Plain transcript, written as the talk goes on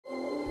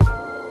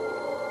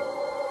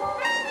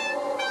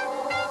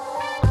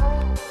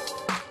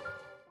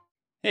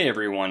Hey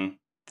everyone,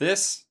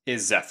 this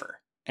is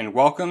Zephyr, and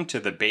welcome to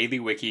the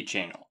Baileywiki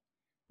channel,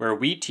 where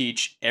we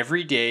teach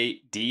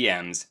everyday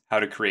DMs how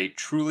to create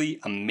truly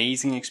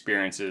amazing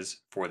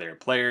experiences for their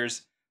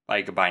players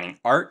by combining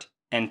art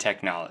and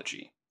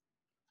technology.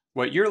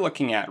 What you're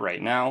looking at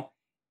right now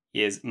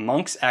is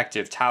Monk's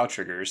active tile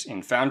triggers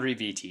in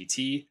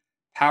FoundryVTT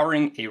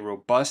powering a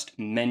robust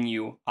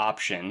menu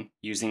option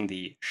using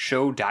the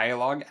Show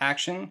Dialog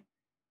action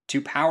to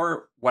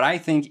power what I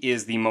think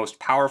is the most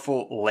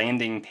powerful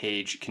landing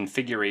page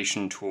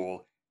configuration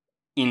tool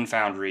in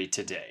Foundry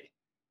today.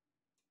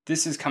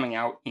 This is coming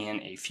out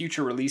in a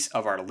future release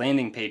of our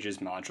landing pages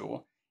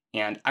module,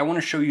 and I want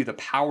to show you the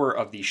power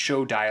of the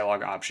Show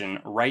Dialog option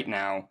right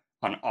now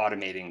on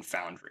Automating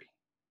Foundry.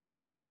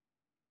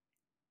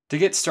 To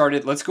get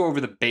started, let's go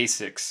over the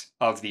basics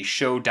of the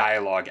Show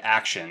Dialog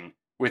action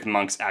with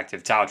Monk's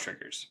active tile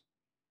triggers.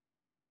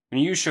 When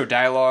you use Show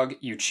Dialog,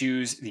 you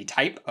choose the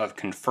type of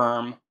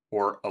confirm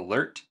or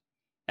alert,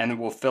 and then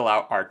we'll fill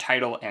out our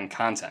title and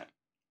content.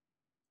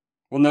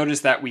 We'll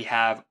notice that we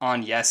have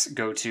on yes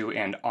go to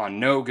and on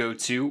no go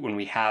to when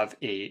we have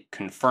a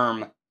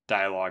confirm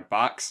dialog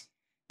box.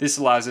 This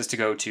allows us to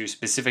go to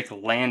specific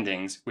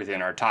landings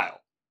within our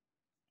tile.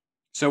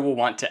 So we'll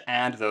want to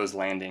add those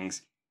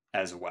landings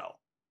as well.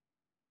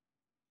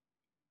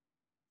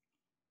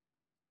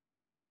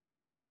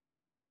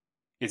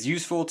 It's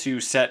useful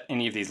to set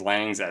any of these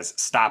landings as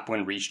stop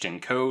when reached in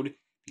code,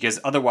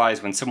 because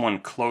otherwise when someone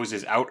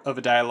closes out of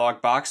a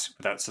dialog box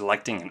without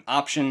selecting an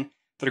option,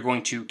 they're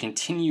going to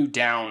continue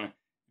down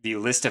the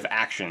list of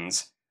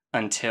actions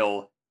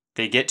until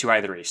they get to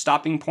either a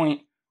stopping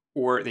point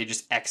or they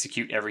just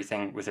execute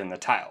everything within the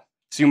tile.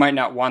 So you might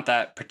not want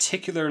that,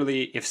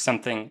 particularly if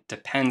something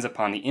depends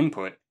upon the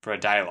input for a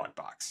dialog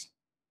box.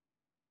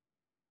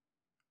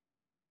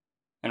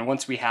 And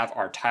once we have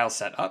our tile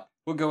set up,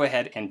 we'll go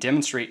ahead and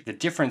demonstrate the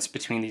difference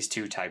between these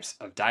two types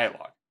of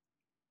dialog.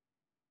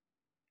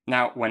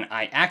 Now, when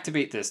I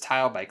activate this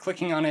tile by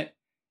clicking on it,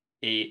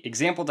 an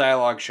example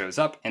dialog shows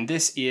up, and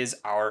this is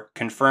our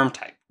confirm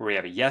type, where we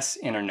have a yes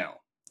and a no.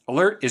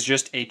 Alert is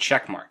just a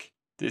check mark.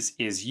 This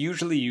is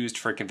usually used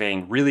for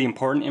conveying really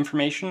important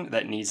information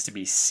that needs to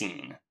be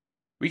seen.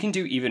 We can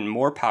do even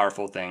more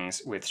powerful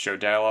things with Show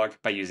Dialog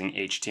by using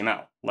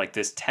HTML, like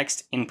this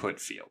text input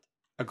field.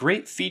 A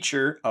great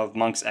feature of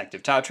Monk's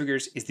active tile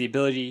triggers is the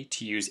ability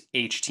to use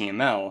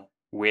HTML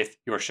with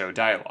your Show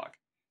Dialog.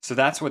 So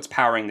that's what's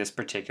powering this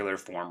particular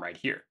form right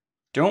here.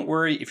 Don't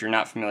worry if you're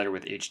not familiar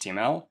with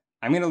HTML.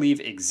 I'm going to leave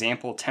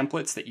example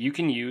templates that you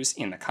can use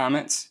in the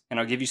comments, and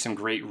I'll give you some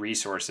great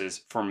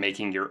resources for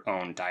making your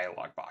own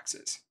dialog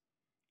boxes.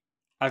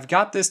 I've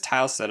got this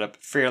tile set up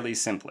fairly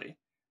simply.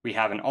 We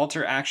have an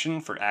alter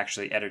action for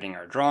actually editing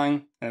our drawing,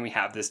 and then we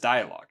have this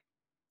dialog.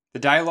 The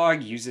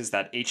dialog uses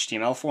that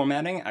HTML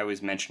formatting I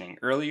was mentioning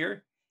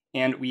earlier,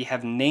 and we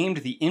have named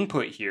the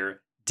input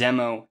here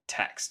demo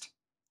text.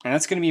 And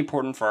that's going to be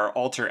important for our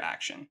alter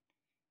action.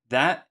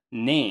 That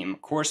name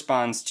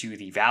corresponds to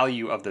the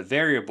value of the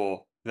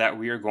variable that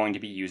we are going to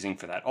be using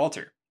for that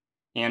alter.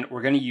 And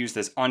we're going to use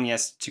this on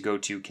yes to go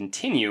to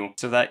continue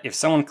so that if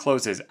someone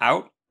closes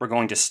out, we're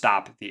going to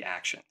stop the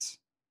actions.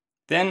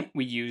 Then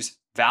we use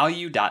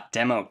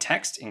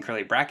value.demoText in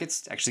curly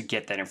brackets to actually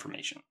get that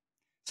information.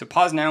 So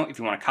pause now if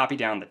you want to copy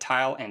down the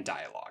tile and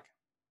dialog.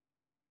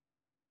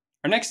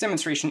 Our next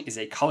demonstration is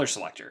a color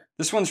selector.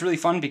 This one's really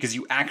fun because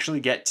you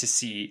actually get to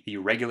see the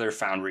regular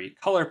Foundry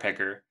color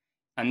picker,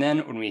 and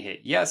then when we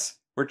hit yes,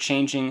 we're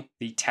changing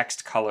the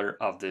text color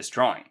of this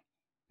drawing.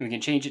 We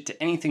can change it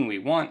to anything we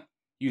want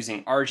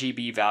using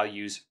RGB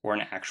values or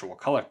an actual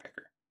color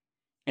picker.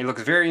 It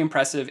looks very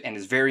impressive and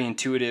is very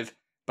intuitive,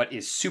 but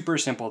is super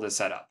simple to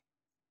set up.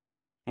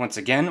 Once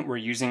again, we're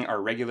using our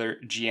regular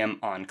GM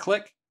on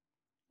click,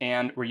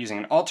 and we're using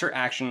an alter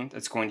action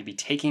that's going to be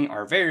taking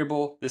our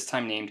variable, this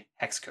time named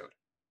hexcode.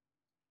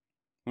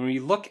 When we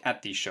look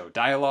at the show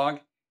dialog,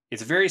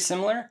 it's very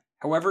similar.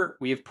 However,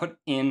 we have put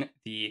in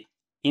the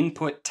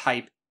input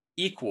type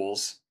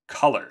equals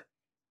color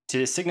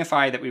to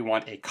signify that we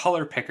want a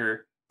color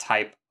picker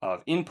type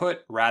of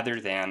input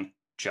rather than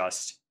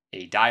just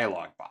a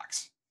dialog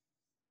box.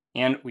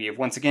 And we have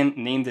once again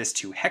named this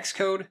to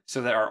hexcode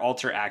so that our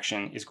alter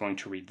action is going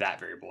to read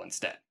that variable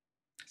instead.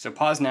 So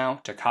pause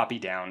now to copy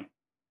down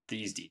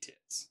these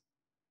details.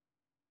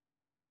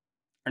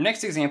 Our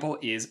next example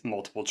is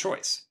multiple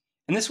choice.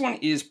 And this one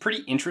is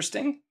pretty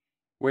interesting,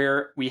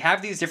 where we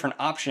have these different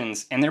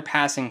options and they're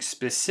passing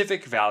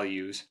specific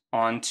values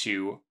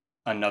onto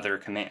another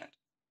command.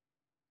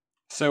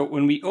 So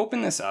when we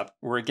open this up,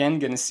 we're again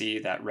going to see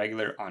that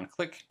regular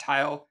on-click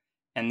tile,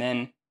 and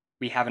then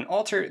we have an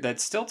alter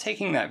that's still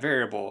taking that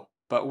variable,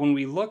 but when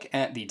we look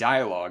at the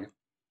dialog,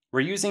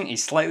 we're using a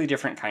slightly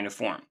different kind of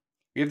form.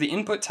 We have the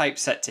input type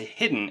set to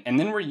hidden, and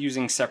then we're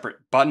using separate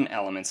button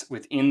elements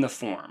within the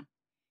form.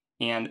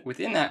 And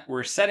within that,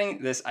 we're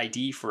setting this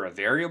ID for a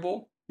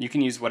variable. You can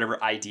use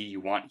whatever ID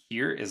you want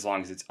here as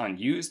long as it's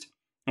unused.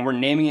 And we're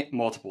naming it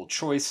multiple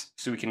choice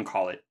so we can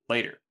call it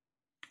later.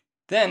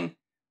 Then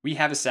we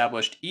have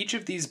established each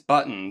of these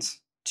buttons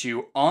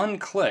to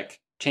on-click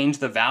change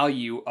the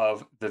value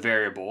of the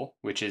variable,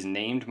 which is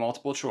named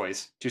multiple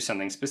choice, to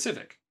something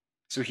specific.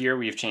 So here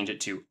we've changed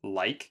it to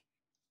like.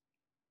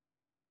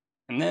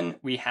 And then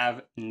we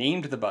have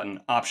named the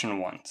button option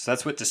 1. So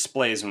that's what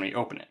displays when we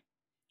open it.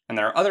 And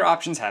there are other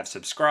options have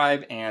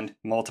subscribe and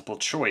multiple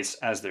choice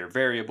as their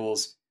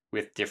variables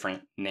with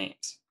different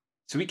names.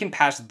 So we can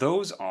pass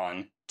those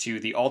on to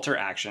the alter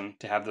action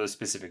to have those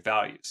specific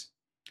values.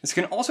 This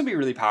can also be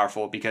really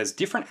powerful because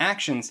different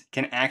actions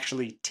can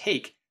actually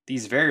take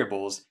these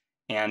variables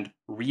and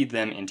read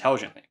them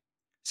intelligently.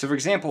 So for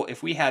example,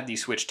 if we had the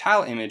switch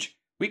tile image,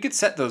 we could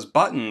set those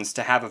buttons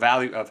to have a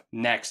value of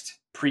next,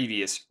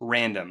 previous,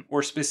 random,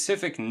 or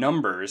specific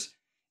numbers,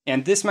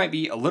 and this might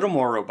be a little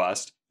more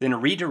robust than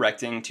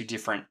redirecting to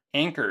different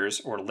anchors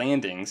or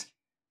landings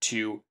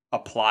to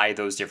apply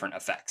those different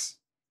effects.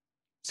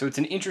 So it's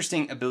an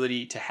interesting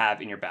ability to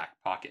have in your back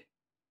pocket.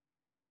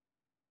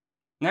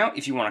 Now,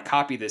 if you want to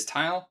copy this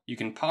tile, you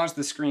can pause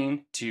the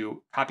screen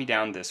to copy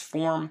down this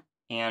form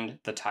and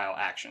the tile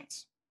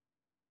actions.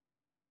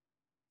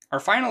 Our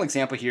final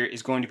example here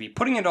is going to be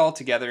putting it all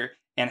together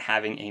and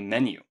having a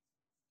menu.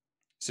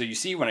 So you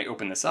see when I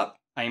open this up,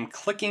 I am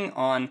clicking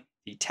on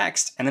the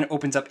text and then it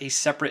opens up a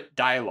separate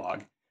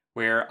dialog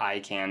where I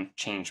can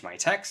change my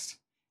text.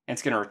 And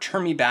it's going to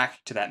return me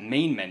back to that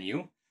main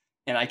menu.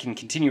 And I can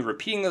continue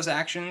repeating those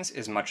actions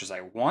as much as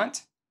I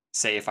want.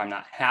 Say if I'm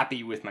not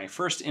happy with my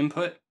first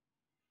input,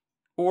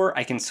 or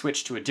I can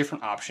switch to a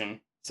different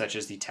option, such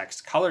as the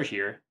text color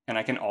here, and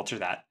I can alter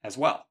that as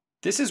well.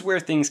 This is where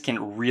things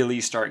can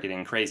really start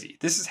getting crazy.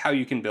 This is how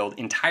you can build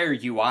entire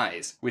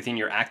UIs within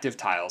your active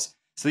tiles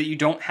so that you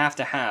don't have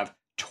to have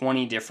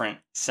 20 different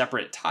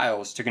separate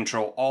tiles to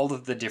control all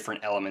of the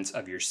different elements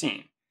of your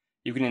scene.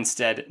 You can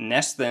instead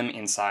nest them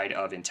inside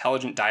of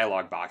intelligent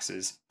dialog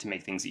boxes to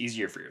make things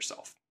easier for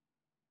yourself.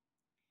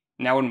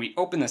 Now when we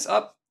open this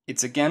up,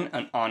 it's again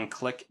an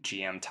on-click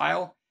GM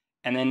tile,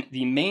 and then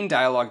the main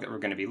dialog that we're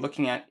going to be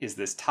looking at is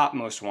this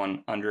topmost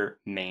one under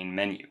main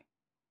menu.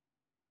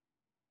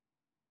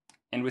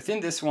 And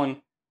within this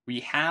one,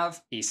 we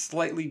have a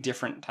slightly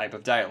different type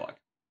of dialog.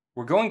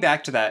 We're going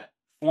back to that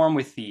form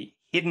with the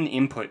hidden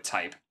input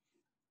type.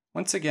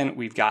 Once again,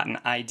 we've got an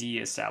ID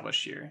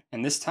established here,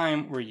 and this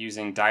time we're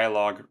using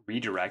dialog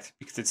redirect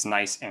because it's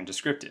nice and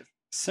descriptive.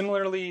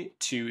 Similarly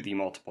to the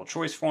multiple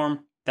choice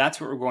form,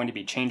 that's what we're going to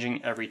be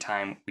changing every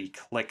time we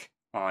click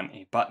on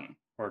a button,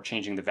 or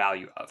changing the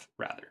value of,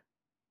 rather.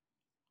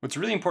 What's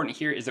really important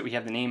here is that we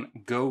have the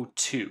name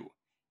go-to,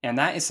 and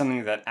that is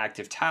something that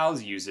Active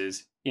Tiles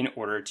uses in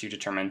order to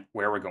determine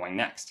where we're going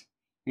next.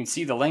 You can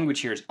see the language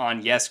here is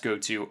on yes,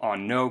 go-to,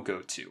 on no,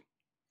 go-to.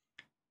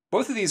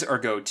 Both of these are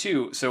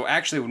go-to, so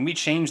actually when we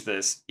change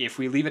this, if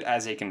we leave it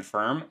as a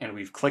confirm and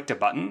we've clicked a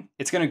button,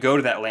 it's going to go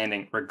to that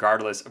landing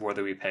regardless of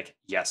whether we pick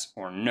yes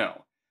or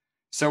no.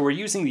 So we're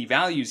using the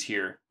values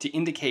here to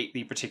indicate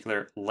the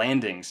particular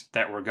landings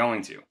that we're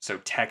going to. So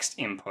text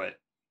input,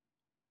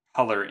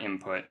 color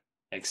input,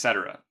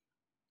 etc.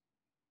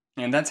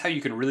 And that's how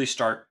you can really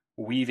start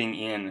weaving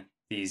in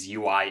these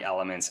UI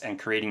elements and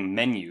creating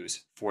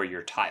menus for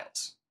your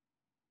tiles.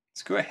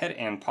 Let's go ahead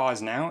and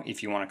pause now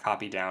if you want to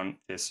copy down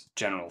this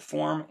general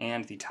form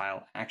and the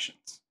tile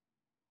actions.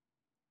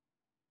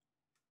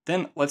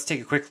 Then let's take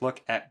a quick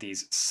look at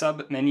these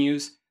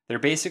sub-menus. They're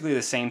basically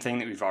the same thing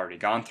that we've already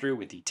gone through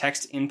with the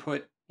text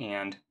input,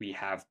 and we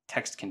have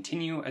text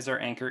continue as our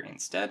anchor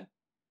instead.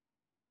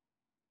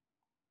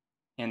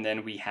 And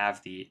then we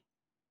have the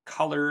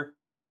color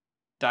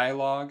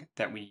dialog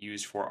that we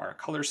use for our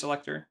color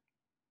selector.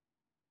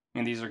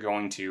 And these are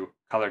going to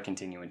color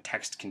continue and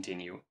text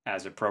continue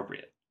as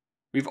appropriate.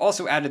 We've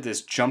also added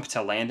this jump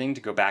to landing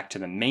to go back to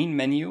the main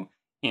menu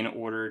in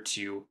order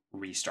to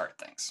restart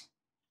things.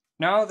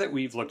 Now that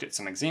we've looked at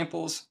some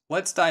examples,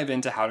 let's dive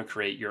into how to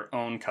create your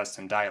own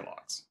custom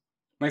dialogs.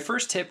 My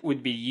first tip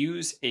would be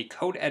use a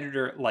code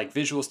editor like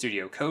Visual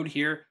Studio Code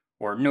here,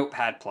 or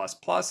Notepad++,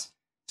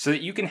 so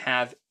that you can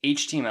have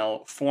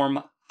HTML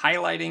form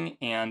highlighting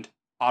and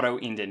auto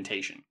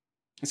indentation.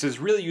 This is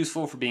really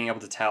useful for being able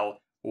to tell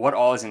what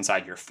all is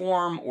inside your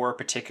form or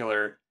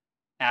particular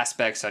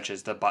aspects such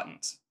as the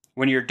buttons.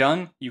 When you're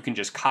done, you can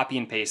just copy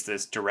and paste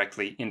this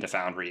directly into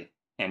Foundry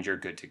and you're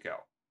good to go.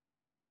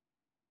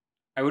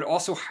 I would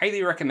also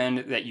highly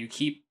recommend that you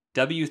keep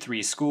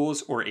W3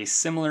 Schools or a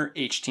similar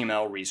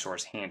HTML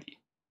resource handy.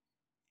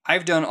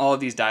 I've done all of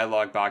these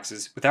dialog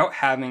boxes without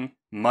having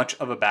much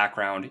of a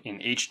background in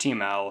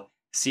HTML,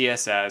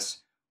 CSS,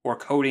 or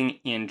coding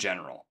in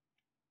general.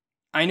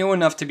 I know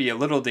enough to be a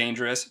little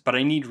dangerous, but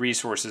I need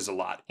resources a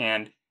lot,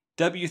 and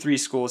W3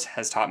 Schools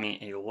has taught me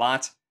a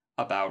lot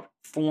about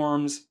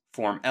forms,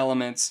 form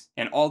elements,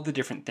 and all the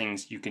different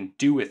things you can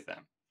do with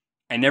them.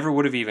 I never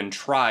would have even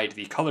tried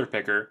the color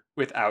picker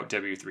without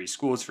W3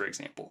 Schools, for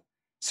example.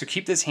 So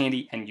keep this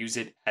handy and use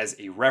it as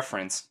a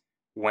reference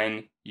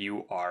when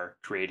you are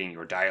creating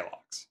your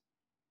dialogs.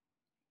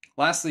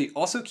 Lastly,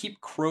 also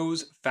keep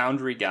Crow's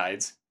Foundry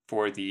guides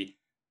for the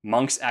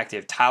Monk's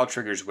Active Tile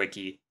Triggers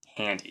wiki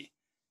handy.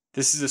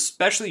 This is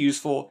especially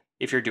useful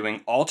if you're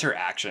doing alter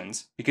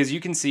actions because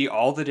you can see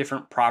all the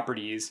different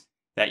properties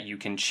that you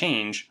can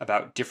change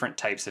about different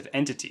types of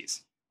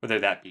entities, whether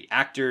that be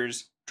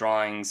actors,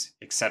 drawings,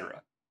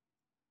 etc.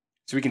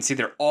 So we can see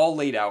they're all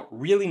laid out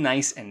really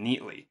nice and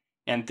neatly,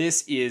 and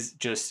this is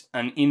just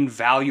an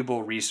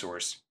invaluable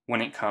resource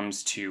when it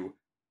comes to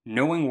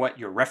knowing what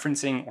you're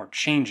referencing or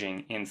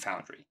changing in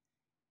Foundry.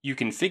 You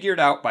can figure it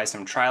out by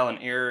some trial and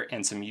error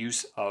and some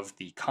use of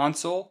the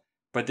console,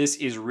 but this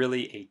is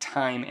really a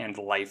time and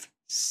life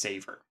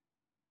saver.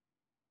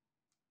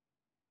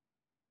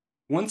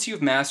 Once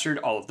you've mastered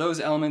all of those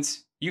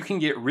elements, you can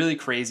get really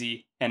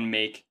crazy and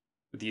make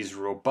these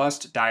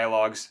robust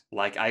dialogues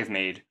like I've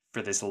made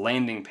for this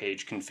landing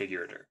page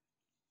configurator.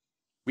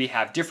 We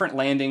have different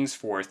landings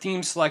for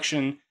theme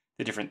selection,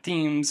 the different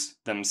themes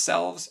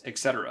themselves,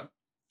 etc.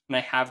 And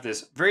I have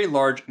this very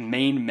large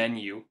main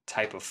menu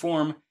type of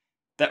form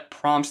that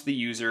prompts the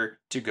user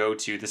to go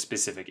to the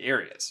specific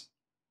areas.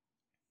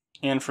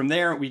 And from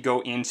there, we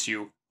go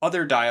into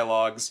other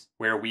dialogues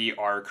where we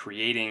are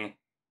creating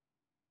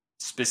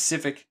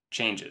specific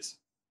changes.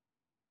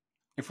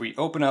 If we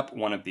open up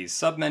one of these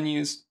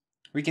submenus,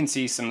 we can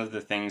see some of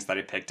the things that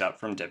I picked up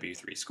from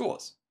W3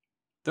 Schools.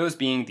 Those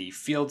being the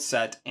field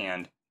set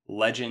and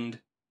legend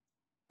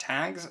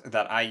tags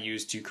that I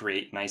use to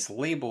create nice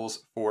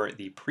labels for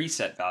the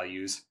preset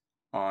values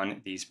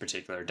on these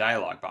particular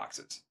dialog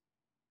boxes.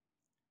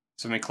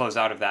 So when we close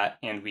out of that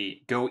and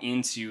we go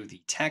into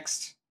the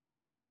text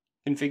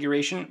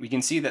configuration, we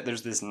can see that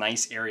there's this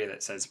nice area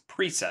that says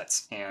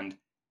presets and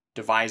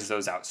divides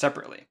those out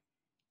separately.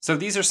 So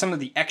these are some of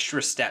the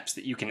extra steps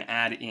that you can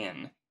add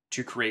in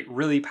to create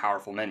really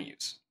powerful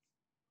menus.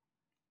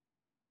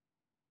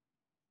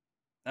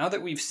 Now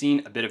that we've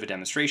seen a bit of a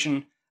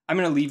demonstration, I'm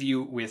going to leave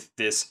you with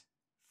this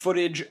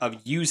footage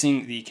of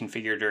using the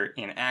configurator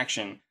in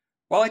action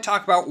while I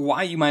talk about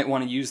why you might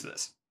want to use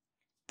this.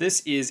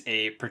 This is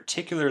a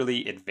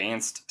particularly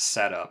advanced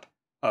setup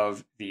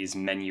of these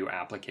menu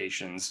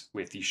applications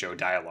with the Show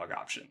Dialog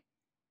option.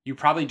 You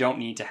probably don't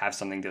need to have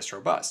something this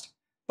robust,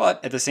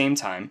 but at the same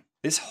time,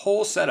 this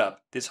whole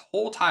setup, this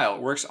whole tile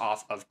works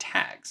off of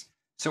tags.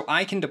 So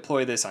I can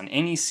deploy this on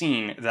any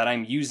scene that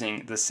I'm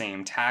using the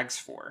same tags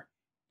for,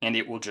 and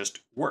it will just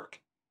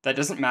work. That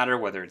doesn't matter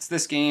whether it's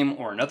this game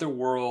or another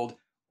world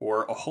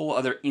or a whole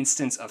other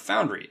instance of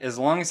Foundry. As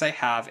long as I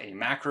have a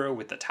macro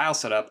with the tile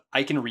setup,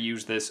 I can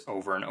reuse this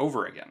over and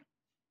over again.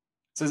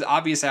 So there's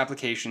obvious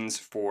applications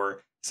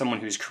for someone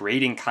who's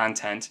creating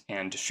content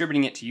and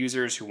distributing it to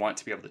users who want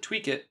to be able to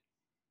tweak it.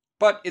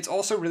 But it's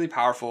also really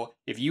powerful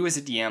if you as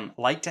a DM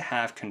like to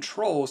have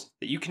controls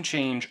that you can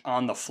change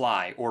on the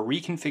fly or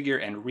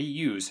reconfigure and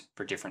reuse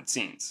for different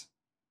scenes.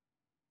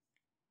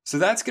 So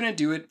that's going to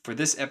do it for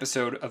this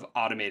episode of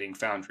Automating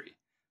Foundry.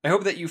 I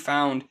hope that you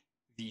found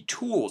the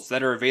tools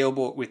that are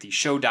available with the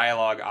Show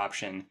Dialog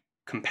option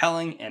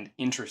compelling and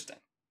interesting.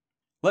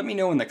 Let me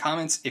know in the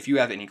comments if you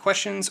have any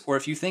questions or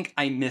if you think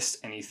I missed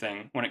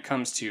anything when it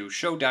comes to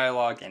Show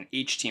Dialog and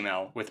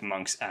HTML with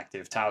Monk's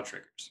active tile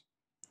triggers.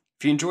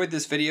 If you enjoyed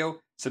this video,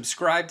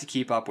 subscribe to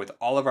keep up with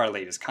all of our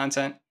latest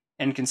content,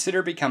 and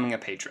consider becoming a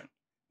patron.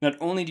 Not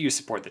only do you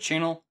support the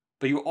channel,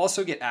 but you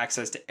also get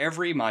access to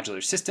every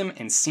modular system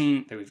and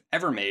scene that we've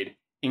ever made,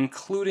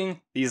 including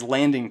these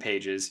landing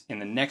pages in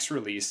the next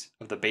release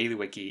of the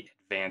Baileywiki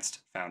Advanced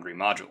Foundry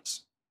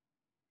modules.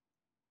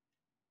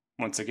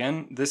 Once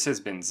again, this has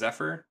been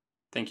Zephyr.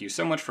 Thank you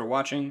so much for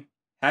watching,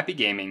 happy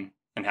gaming,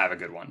 and have a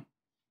good one.